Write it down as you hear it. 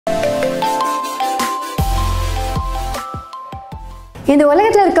இந்த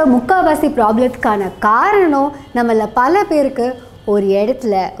உலகத்தில் இருக்க முக்கால்வாசி ப்ராப்ளத்துக்கான காரணம் நம்மள பல பேருக்கு ஒரு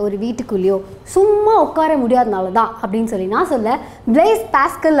இடத்துல ஒரு வீட்டுக்குள்ளேயோ சும்மா உட்கார முடியாதனால தான் அப்படின்னு சொல்லி நான் சொல்ல பிளேஸ்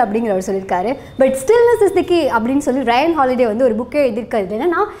பாஸ்கல் அப்படிங்கிறவர் சொல்லியிருக்காரு. But stillness is the key அப்படின்னு சொல்லி ரயன் ஹாலிடே வந்து ஒரு புக்கே எழுதியிருக்காரு.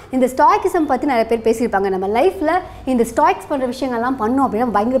 என்னன்னா இந்த ஸ்டாய்க்கிசம் பற்றி நிறைய பேர் பேசியிருப்பாங்க. நம்ம லைஃப்பில் இந்த ஸ்டாய்க்ஸ் பண்ணுற விஷயங்கள்லாம் பண்ணோம் அப்படின்னா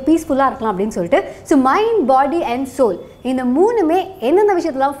பயங்கர பீஸ்ஃபுல்லாக இருக்கலாம் அப்படின்னு சொல்லிட்டு. So mind, body and soul இந்த மூணுமே எந்தெந்த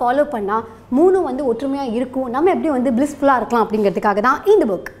விஷயத்தெல்லாம் ஃபாலோ பண்ணால் மூணும் வந்து ஒற்றுமையாக இருக்கும், நம்ம எப்படி வந்து பிளிஸ்ஃபுல்லாக இருக்கலாம் அப்படிங்கிறதுக்காக தான் இந்த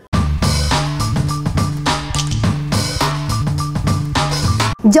புக்.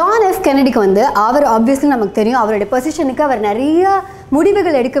 ஜான் எஃப் கென்னடிக்கு வந்து அவர் ஆப்வியஸ்லி நமக்கு தெரியும், அவருடைய பொசிஷனுக்கு அவர் நிறைய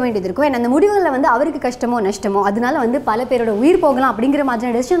முடிவுகள் எடுக்க வேண்டியது இருக்கும். ஏன்னா அந்த முடிவுகளில் வந்து அவருக்கு கஷ்டமோ நஷ்டமோ அதனால வந்து பல பேரோட உயிர் போகலாம் அப்படிங்கிற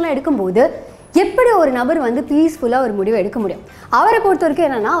மாதிரியான டெசிஷன்லாம் எடுக்கும்போது எப்படி ஒரு நபர் வந்து பீஸ்ஃபுல்லாக ஒரு முடிவை எடுக்க முடியும்? அவரை பொறுத்த வரைக்கும்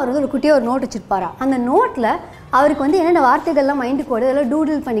என்னென்னா, அவர் வந்து ஒரு குட்டியாக ஒரு நோட் வச்சுருப்பாரா, அந்த நோட்டில் அவருக்கு வந்து என்னென்ன வார்த்தைகள்லாம் மைண்டுக்கு ஓடு அதெல்லாம்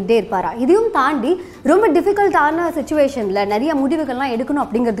டூடில் பண்ணிக்கிட்டே இருப்பாரா. இதையும் தாண்டி ரொம்ப டிஃபிகல்ட்டான சுச்சுவேஷனில் நிறைய முடிவுகள்லாம் எடுக்கணும்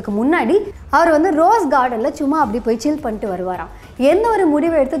அப்படிங்கிறதுக்கு முன்னாடி அவர் வந்து ரோஸ் கார்டனில் சும்மா அப்படி போய் சில் பண்ணிட்டு வருவாராம். எந்த ஒரு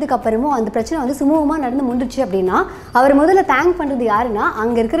முடிவை எடுத்ததுக்கு அப்புறமும் அந்த பிரச்சனை வந்து சுமூகமாக நடந்து முடிஞ்சிச்சு அப்படின்னா அவர் முதல்ல தேங்க் பண்ணுறது யாருன்னா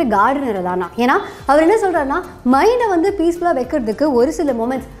அங்கே இருக்கிற கார்டனரை தானா. ஏன்னா அவர் என்ன சொல்கிறாருன்னா, மைண்டை வந்து பீஸ்ஃபுல்லாக வைக்கிறதுக்கு ஒரு சில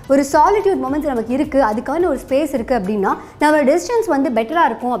மொமெண்ட்ஸ், ஒரு சாலிட்யூட் மொமெண்ட்ஸ் நமக்கு இருக்குது, அதுக்கான ஒரு ஸ்பேஸ் இருக்குது அப்படின்னா நம்ம டெசிஷன்ஸ் வந்து பெட்டராக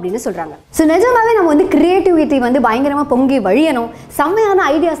இருக்கும் அப்படின்னு சொல்கிறாங்க. ஸோ நிஜமாவே நம்ம வந்து கிரியேட்டிவிட்டி வந்து பயங்கரமாக பொங்கி வழியணும், செம்மையான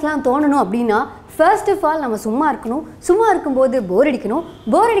ஐடியாஸ்லாம் தோணணும் அப்படின்னா ஃபர்ஸ்ட் ஆஃப் ஆல் நம்ம சும்மா இருக்கணும். சும்மா இருக்கும்போது போர் அடிக்கணும்.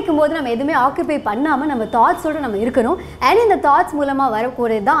 போர் அடிக்கும் போது நம்ம எதுவுமே ஆக்குபை பண்ணாமல் நம்ம தாட்ஸோடு நம்ம இருக்கணும். அண்ட் இந்த தாட்ஸ் மூலமாக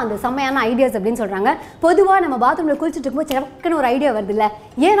வரக்கூடியது தான் அந்த செம்மையான ஐடியாஸ் அப்படின்னு சொல்கிறாங்க. பொதுவாக நம்ம பாத்ரூமில் குளிச்சுட்டு இருக்கும்போது சிறக்குன்னு ஒரு ஐடியா வருது இல்லை,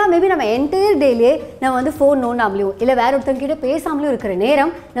 ஏன்னா மேபி நம்ம என்டையர் டேலேயே நம்ம வந்து ஃபோன் நோண்டாமலையும் இல்லை வேற ஒருத்தவங்கிட்ட பேசாமலையும் இருக்கிற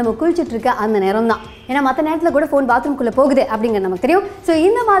நேரம் நம்ம குளிச்சுட்டு இருக்க அந்த நேரம் தான். ஏன்னா மற்ற நேரத்தில் கூட ஃபோன் பாத்ரூம்குள்ளே போகுது அப்படிங்கிறது நமக்கு தெரியும். ஸோ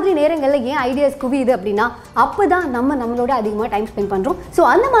இந்த மாதிரி நேரங்களில் ஏன் ஐடியாஸ் குவியுது அப்படின்னா அப்போ தான் நம்மளோட அதிகமாக டைம் ஸ்பெண்ட் பண்ணுறோம். ஸோ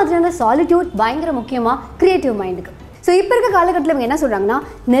அந்த மாதிரியான சாலிட்யூட் பயங்கர முக்கியமாக கிரியேட்டிவ் மைண்டுக்கு. ஸோ இப்போ இருக்க காலகட்டத்தில் இவங்க என்ன சொல்கிறாங்கன்னா,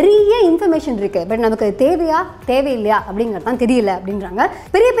 நிறைய இன்ஃபர்மேஷன் இருக்குது, பட் நமக்கு தேவையா தேவையில்லையா அப்படிங்கிறது தான் தெரியல அப்படின்றாங்க.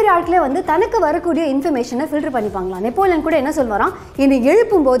 பெரிய பெரிய ஆட்களே வந்து தனக்கு வரக்கூடிய இன்ஃபர்மேஷனை ஃபில்டர் பண்ணிப்பாங்களாம். நெப்போலியன் கூட என்ன சொல்வாராம், என்னை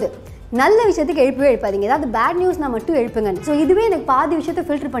எழுப்பும்போது நல்ல விஷயத்துக்கு எழுப்பாதீங்க, ஏதாவது பேட் நியூஸ்னா மட்டும் எழுப்புங்க. ஸோ இதுவே எனக்கு பாதி விஷயத்தை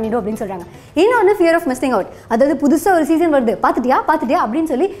ஃபில்டர் பண்ணிடும் அப்படின்னு சொல்கிறாங்க. இன்னொன்று ஃபியர் ஆஃப் மிஸ்ஸிங் அவுட், அதாவது புதுசாக ஒரு சீசன் வருது பார்த்துட்டியா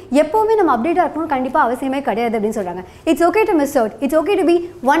அப்படின்னு சொல்லி எப்போவுமே நம்ம அப்டேட்டாக இருக்கணும் கண்டிப்பாக அவசியமே கிடையாது அப்படின்னு சொல்கிறாங்க. It's okay to miss out, it's okay to be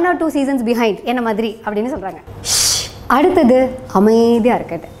 1 or 2 seasons behind என்ன மாதிரி அப்படின்னு சொல்கிறாங்க. அடுத்தது அமைதியாக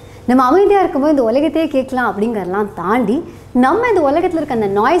இருக்கிறது. நம்ம அமைதியாக இருக்கும்போது இந்த உலகத்தையே கேட்கலாம் அப்படிங்கிறலாம் தாண்டி நம்ம இந்த உலகத்தில் இருக்க அந்த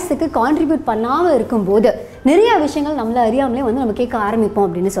நாய்ஸுக்கு கான்ட்ரிபியூட் பண்ணாமல் இருக்கும்போது நிறைய விஷயங்கள் நம்மளை அறியாமலே வந்து நம்ம கேட்க ஆரம்பிப்போம்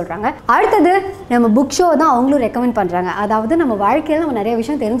அப்படின்னு சொல்கிறாங்க. அடுத்தது நம்ம புக் ஷோ தான் அவங்களும் ரெக்கமெண்ட் பண்ணுறாங்க. அதாவது நம்ம வாழ்க்கையில் நம்ம நிறைய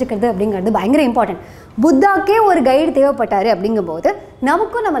விஷயம் தெரிஞ்சுக்கிறது அப்படிங்கிறது பயங்கர இம்பார்ட்டன்ட். புத்தாக்கே ஒரு கைடு தேவைப்பட்டார் அப்படிங்கும்போது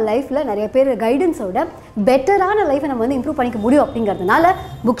நமக்கும் நம்ம லைஃப்பில் நிறைய பேர் கைடன்ஸோட பெட்டரான லைஃப்பை நம்ம வந்து இம்ப்ரூவ் பண்ணிக்க முடியும் அப்படிங்கிறதுனால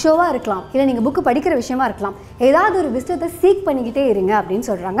புக் ஷோவாக இருக்கலாம், இல்லை நீங்கள் புக்கு படிக்கிற விஷயமா இருக்கலாம், ஏதாவது ஒரு விஷயத்தை சீக் பண்ணிக்கிட்டே இருங்க அப்படின்னு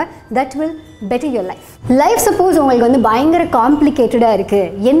சொல்கிறாங்க. That will better your life. Life suppose உங்களுக்கு வந்து பயங்கர காம்ப்ளிகேட்டடாக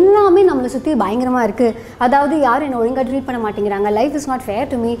இருக்குது, எல்லாமே நம்மளை சுற்றி பயங்கரமாக இருக்குது, அதாவது யாரும் என்னை ஒழுங்காக ட்ரீட் பண்ண மாட்டேங்கிறாங்க, life is not fair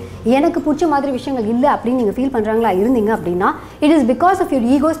to me, எனக்கு பிடிச்ச மாதிரி விஷயங்கள் இல்லை அப்படின்னு நீங்கள் ஃபீல் பண்ணுறாங்களா இருந்தீங்க அப்படின்னா it is because of your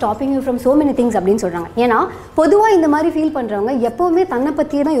ego stopping you from so many things அப்படின்னு சொல்கிறாங்க. ஏன்னா பொதுவாக இந்த மாதிரி ஃபீல் பண்ணுறவங்க எப்போவுமே தன்னை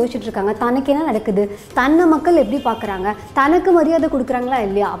பற்றியே தான் யோசிச்சுட்டு இருக்காங்க. தனக்கு என்ன நடக்குது, தன்னை மக்கள் எப்படி பார்க்குறாங்க, தனக்கு மரியாதை கொடுக்குறாங்களா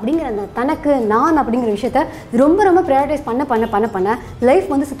இல்லையா அப்படிங்கிற அந்த தனக்கு நான் அப்படிங்கிற விஷயத்த ரொம்ப ரொம்ப ப்ரையாரிட்டைஸ் பண்ண லைஃப்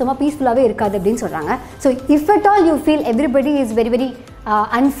வந்து சுத்தமாக பீஸ்ஃபுல்லாகவே இருக்காது அப்படின்னு சொல்கிறாங்க. So if at all you feel everybody is very very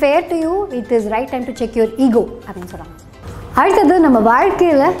unfair to you, it is right time to check your ego அப்படின்னு சொல்கிறாங்க. அடுத்தது நம்ம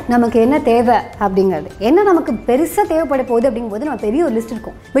வாழ்க்கையில் நமக்கு என்ன தேவை அப்படிங்கிறது, என்ன நமக்கு பெருசாக தேவைப்பட போகுது அப்படிங்கும்போது நம்ம பெரிய ஒரு லிஸ்ட்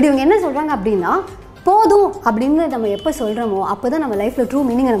இருக்கும். பட் இவங்க என்ன சொல்கிறாங்க அப்படின்னா, போதும் அப்படின்னு நம்ம எப்போ சொல்கிறோமோ அப்போ தான் நம்ம லைஃப்பில் ட்ரூ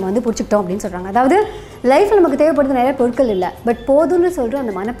மீனிங்கை நம்ம வந்து பிடிச்சிக்கிட்டோம் அப்படின்னு சொல்கிறாங்க. அதாவது லைஃப்பில் நமக்கு தேவைப்படுறது நிறைய பொருட்கள் இல்லை, பட் போதும்னு சொல்கிற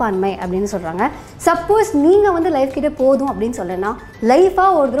அந்த மனப்பான்மை அப்படின்னு சொல்கிறாங்க. சப்போஸ் நீங்கள் வந்து லைஃப் கிட்டே போதும் அப்படின்னு சொல்லனா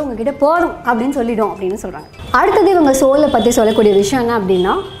லைஃபாக ஒரு தடவை உங்ககிட்ட போதும் அப்படின்னு சொல்லிடும் அப்படின்னு சொல்கிறாங்க. அடுத்தது இவங்க சோலை பற்றி சொல்லக்கூடிய விஷயம் என்ன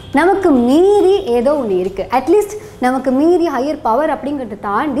அப்படின்னா, நமக்கு மீறி ஏதோ ஒன்று இருக்குது, அட்லீஸ்ட் நமக்கு மீறி ஹையர் பவர் அப்படிங்கிறத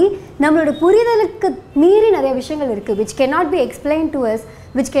தாண்டி நம்மளோட புரிதலுக்கு மீறி நிறைய விஷயங்கள் இருக்குது, which cannot be explained to us,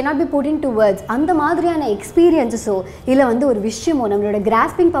 which cannot be put into words. அந்த மாதிரியான எக்ஸ்பீரியன்ஸஸோ இல்லை வந்து ஒரு விஷயமோ நம்மளோட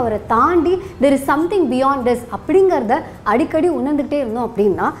கிராஸ்பிங் பவரை தாண்டி there is something beyond this அப்படிங்கிறத அடிக்கடி உணர்ந்துகிட்டே இருந்தோம்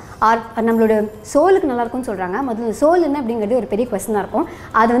அப்படின்னா நம்மளோட சோலுக்கு நல்லாயிருக்கும்னு சொல்கிறாங்க. முதல்ல சோல் என்ன அப்படிங்கிறது ஒரு பெரிய கொஸ்டினாக இருக்கும்.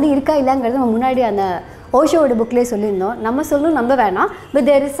 அது வந்து இருக்கா இல்லைங்கிறது நம்ம முன்னாடி அந்த ஓஷோவோட புக்லேயே சொல்லியிருந்தோம். நம்ம சொல்லணும் நம்ப வேணாம், but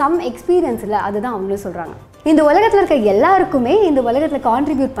there is some experience இல்லை, அதுதான் அவங்களும் சொல்கிறாங்க. இந்த உலகத்தில் இருக்க எல்லாருக்குமே இந்த உலகத்தில்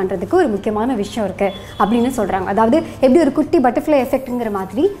கான்ட்ரிபியூட் பண்ணுறதுக்கு ஒரு முக்கியமான விஷயம் இருக்குது அப்படின்னு சொல்கிறாங்க. அதாவது எப்படி ஒரு குட்டி பட்டர்ஃப்ளை எஃபெக்ட்டுங்கிற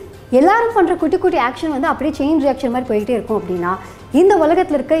மாதிரி எல்லாரும் பண்ணுற குட்டி குட்டி ஆக்ஷன் வந்து அப்படியே செயின் ரியாக்ஷன் மாதிரி போயிட்டே இருக்கும் அப்படின்னா இந்த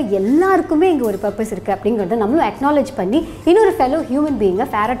உலகத்தில் இருக்க எல்லாருக்குமே இங்கே ஒரு பர்பஸ் இருக்குது அப்படிங்கிறத நம்மளும் அக்னாலேஜ் பண்ணி இன்னொரு ஃபெலோ ஹியூமன் பீயிங்கை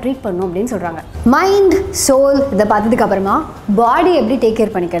ஃபேராக ட்ரீட் பண்ணணும் அப்படின்னு சொல்கிறாங்க. மைண்ட், சோல் இதை பார்த்ததுக்கு அப்புறமா பாடி எப்படி டேக்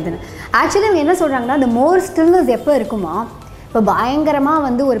கேர் பண்ணிக்கிறதுன்னு. ஆக்சுவலி அவங்க என்ன சொல்கிறாங்கன்னா, இந்த மோர் ஸ்டில்னஸ் எப்போ இருக்குமா, இப்போ பயங்கரமாக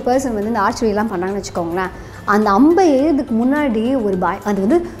வந்து ஒரு பர்சன் வந்து இந்த ஆர்ச்சரிலாம் பண்ணாங்கன்னு வச்சுக்கோங்களேன், அந்த அம்பை எழுதுக்கு முன்னாடி ஒரு அது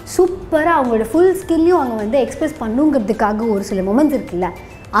வந்து சூப்பராக அவங்களோட ஃபுல் ஸ்கில்லையும் அவங்க வந்து எக்ஸ்பிரஸ் பண்ணுங்கிறதுக்காக ஒரு சில மொமெண்ட்ஸ் இருக்குல்ல,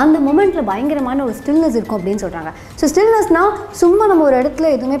 அந்த மொமெண்ட்டில் பயங்கரமான ஒரு ஸ்டில்னஸ் இருக்கும் அப்படின்னு சொல்கிறாங்க. ஸோ ஸ்டில்னஸ்னால் சும்மா நம்ம ஒரு இடத்துல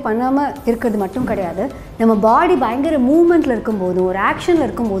எதுவுமே பண்ணாமல் இருக்கிறது மட்டும் கிடையாது, நம்ம பாடி பயங்கர மூவ்மெண்ட்டில் இருக்கும்போதும் ஒரு ஆக்ஷனில்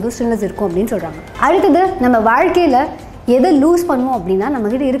இருக்கும்போதும் ஸ்டில்னஸ் இருக்கும் அப்படின்னு சொல்கிறாங்க. அடுத்தது நம்ம வாழ்க்கையில் எதை லூஸ் பண்ணுவோம் அப்படின்னா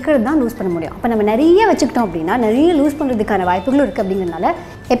நம்மக்கிட்ட இருக்கிறது தான் லூஸ் பண்ண முடியும். அப்போ நம்ம நிறைய வச்சுக்கிட்டோம் அப்படின்னா நிறைய லூஸ் பண்ணுறதுக்கான வாய்ப்புகளும் இருக்குது. அப்படிங்கிறதுனால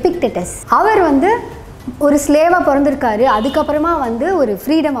எபிக்டெட்டஸ் அவர் வந்து ஒரு ஸ்லேவாக பிறந்திருக்காரு, அதுக்கப்புறமா வந்து ஒரு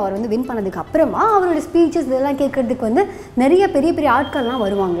ஃப்ரீடம் அவர் வந்து வின் பண்ணதுக்கு அப்புறமா அவரோட ஸ்பீச்சஸ் இதெல்லாம் கேட்கறதுக்கு வந்து நிறைய பெரிய பெரிய ஆட்கள்லாம்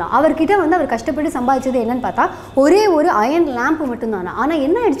வருவாங்களாம். அவர்கிட்ட வந்து அவர் கஷ்டப்பட்டு சம்பாதிச்சது என்னன்னு பார்த்தா ஒரே ஒரு அயன் லேம்ப் மட்டும்தானா. ஆனால்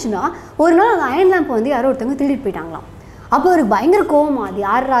என்ன ஆயிடுச்சுன்னா ஒரு நாள் அந்த அயன் லேம்ப் வந்து யாரோ ஒருத்தவங்க திருடிட்டு போயிட்டாங்களாம். அப்போ அவருக்கு பயங்கர கோவமா, அது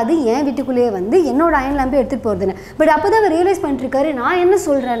யாராவது என் வீட்டுக்குள்ளேயே வந்து என்னோட அயன் லேம்பே எடுத்துகிட்டு போகிறதுன்னு. பட் அப்போ தான் அவர் ரியலைஸ் பண்ணிட்டுருக்காரு, நான் என்ன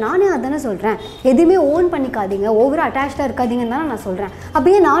சொல்கிறேன், நானே அதானே சொல்கிறேன், எதுவுமே ஓன் பண்ணிக்காதீங்க, ஓவராக அட்டாச்சாக இருக்காதீங்கன்னு தானே நான் சொல்கிறேன்.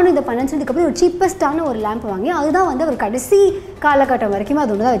 அப்படியே நானும் இதை பண்ணேன்னு சொல்லிட்டுக்கப்புறம் ஒரு சீப்பஸ்ட்டான ஒரு லேம்ப் வாங்கி அதுதான் வந்து அவர் கடைசி காலகட்டம் வரைக்குமே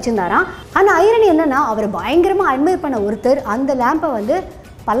அது ஒன்று தான் வச்சுருந்தாராம். ஆனால் ஐரணி என்னென்னா, அவர் பயங்கரமாக அட்மையர் பண்ண ஒருத்தர் அந்த லேம்பை வந்து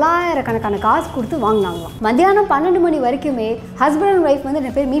பல்லாயிரக்கணக்கான காசு கொடுத்து வாங்கினாங்களாம். மத்தியானம் 12 மணி வரைக்குமே ஹஸ்பண்ட் அண்ட் ஒய்ஃப் வந்து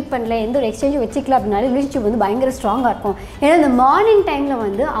நிறைய பேர் மீட் பண்ணல, எந்த ஒரு எக்ஸ்சேஞ்சும் வச்சுக்கல அப்படின்னாலே ரிலேஷன்ஷிப் வந்து பயங்கர ஸ்ட்ராங்காக இருக்கும். ஏன்னா இந்த மார்னிங் டைமில்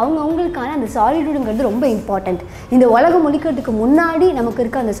வந்து அவங்களுக்கான அந்த சாலிட்யூடுங்கிறது ரொம்ப இம்பார்ட்டண்ட். இந்த உலகம் முழிக்கிறதுக்கு முன்னாடி நமக்கு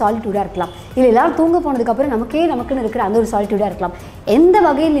இருக்க அந்த சாலிட்யூடாக இருக்கலாம், இல்லை எல்லாரும் தூங்க போனதுக்கப்புறம் நமக்குன்னு இருக்கிற அந்த ஒரு சாலிட்யூடாக இருக்கலாம். எந்த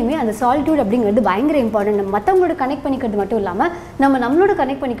வகையிலுமே அந்த சாலிட்யூட் அப்படிங்கிறது பயங்கர இம்பார்ட்டன்ட். நம்ம மற்றவங்களோட கனெக்ட் பண்ணிக்கிறது மட்டும் இல்லாமல் நம்மளோட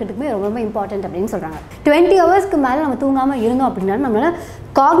கனெக்ட் பண்ணிக்கிறதுக்குமே ரொம்ப ரொம்ப இம்பார்ட்டன்ட் அப்படின்னு சொல்கிறாங்க. 20 ஹவர்ஸ்க்கு மேலே நம்ம தூங்காமல் இருந்தோம் அப்படின்னா நம்மளால்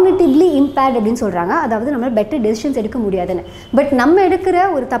காக்னிட்டிவ்லி இம்பேர்ட் அப்படின்னு சொல்கிறாங்க. அதாவது நம்மளால் பெட்டர் டெசிஷன்ஸ் எடுக்க முடியாதுன்னு. பட் நம்ம எடுக்கிற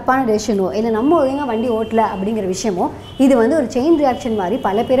ஒரு தப்பான டெசிஷனோ இல்லை நம்ம ஒழுங்காக வண்டி ஓட்டலை அப்படிங்கிற விஷயமோ இது வந்து ஒரு செயின் ரியாக்ஷன் மாதிரி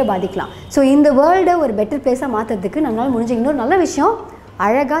பல பேரை பாதிக்கலாம். ஸோ இந்த வேர்ல்டை ஒரு பெட்டர் பிளேஸாக மாற்றுறதுக்கு நம்மளால் முடிஞ்ச இன்னொரு நல்ல விஷயம்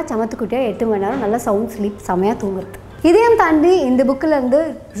அழகாக சமத்துக்குட்டியாக 8 மணி நேரம் நல்லா சவுண்ட் ஸ்லீப் செமையாக தூங்குறது. இதையும் தாண்டி இந்த புக்கில் இருந்து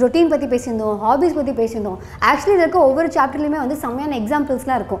ரொட்டீன் பற்றி பேசியிருந்தோம், ஹாபிஸ் பற்றி பேசியிருந்தோம். ஆக்சுவலி இதில் இருக்க ஒவ்வொரு சாப்டர்லையுமே வந்து செம்மையான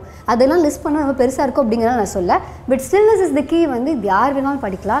எக்ஸாம்பிள்ஸ்லாம் இருக்கும். அதெல்லாம் லிஸ்ட் பண்ண ரொம்ப பெருசாக இருக்கும் அப்படிங்கிறத நான் சொல்ல. But stillness is the key வந்து இது யார் வேணாலும்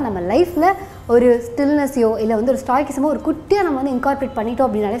படிக்கலாம். நம்ம லைஃப்பில் ஒரு ஸ்டில்னஸையோ இல்லை வந்து ஒரு ஸ்டாய்க்கிசமோ ஒரு குட்டியாக நம்ம வந்து இன்கார்பரேட் பண்ணிட்டோம்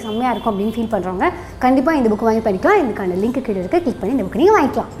அப்படின்னாலே செம்மையாக இருக்கும் அப்படின்னு ஃபீல் பண்ணுறவங்க கண்டிப்பாக இந்த புக் வாங்கி படிக்கலாம். இதுக்கான லிங்க் கீழே இருக்க கிளிக் பண்ணி இந்த புக் நீங்கள்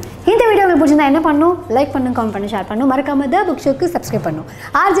வாங்கிக்கலாம். இந்த வீடியோ உங்களுக்கு பிடிச்சிருந்தா என்ன பண்ணணும், லைக் பண்ணணும், கமெண்ட் பண்ணி ஷேர் பண்ணணும், மறக்காம த புக் ஷோக்கு சப்ஸ்கிரைப் பண்ணணும்.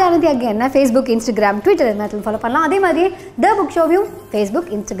 rjananthi again Facebook, Instagram, Twitter மேத்தில் follow பண்ணலாம். அதே மாதிரி the book ஷோவையும் Facebook,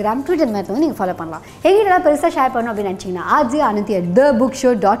 Instagram, Twitter மேத்தில் நீங்கள் ஃபாலோ பண்ணலாம். எங்கிட்ட பெருசாக ஷேர் பண்ணணும் அப்படின்னு நினச்சிங்கன்னா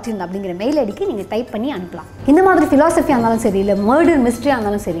rjananthi@thebookShow.in அப்படிங்கிற மெயில் ஐடிக்கு நீங்கள் டைப் பண்ணி அனுப்பலாம். இந்த மாதிரி ஃபிலாசபியாக இருந்தாலும் சரி, இல்லை மர்டர் மிஸ்ட்ரியாக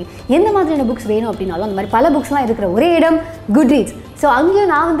இருந்தாலும் சரி, எந்த மாதிரியான புக்ஸ் வேணும் அப்படின்னாலும் அந்த மாதிரி பல புக்ஸ்லாம் இருக்கிற ஒரே இடம் குட்ரீட்ஸ். ஸோ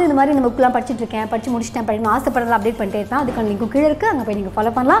அங்கேயும் நான் வந்து இந்த மாதிரி இந்த புக்கெலாம் படிச்சுட்டு இருக்கேன், படித்து முடிச்சுட்டேன், படிக்கணும் ஆசைப்படுறதா அப்டேட் பண்ணிட்டே இருப்பேன். அதுக்கான லிங்க்கும் கீழே இருக்குது, அங்கே போய் நீங்கள்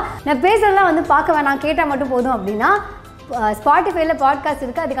ஃபாலோ பண்ணலாம். நான் பேசுகிறதெல்லாம் வந்து பார்க்க வேணாம், கேட்டால் மட்டும் போதும் அப்படின்னா ஸ்பாட்டிஃபைல பாட்காஸ்ட்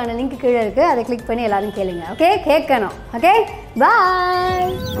இருக்குது, அதுக்கான லிங்க் கீழே இருக்குது, அதை கிளிக் பண்ணி எல்லாரும் கேளுங்க. ஓகே, கேட்கணும். Okay,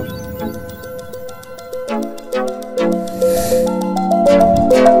 bye.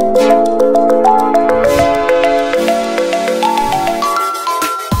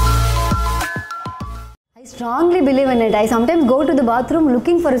 I strongly believe in it. I sometimes go to the bathroom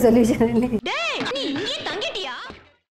looking for a solution.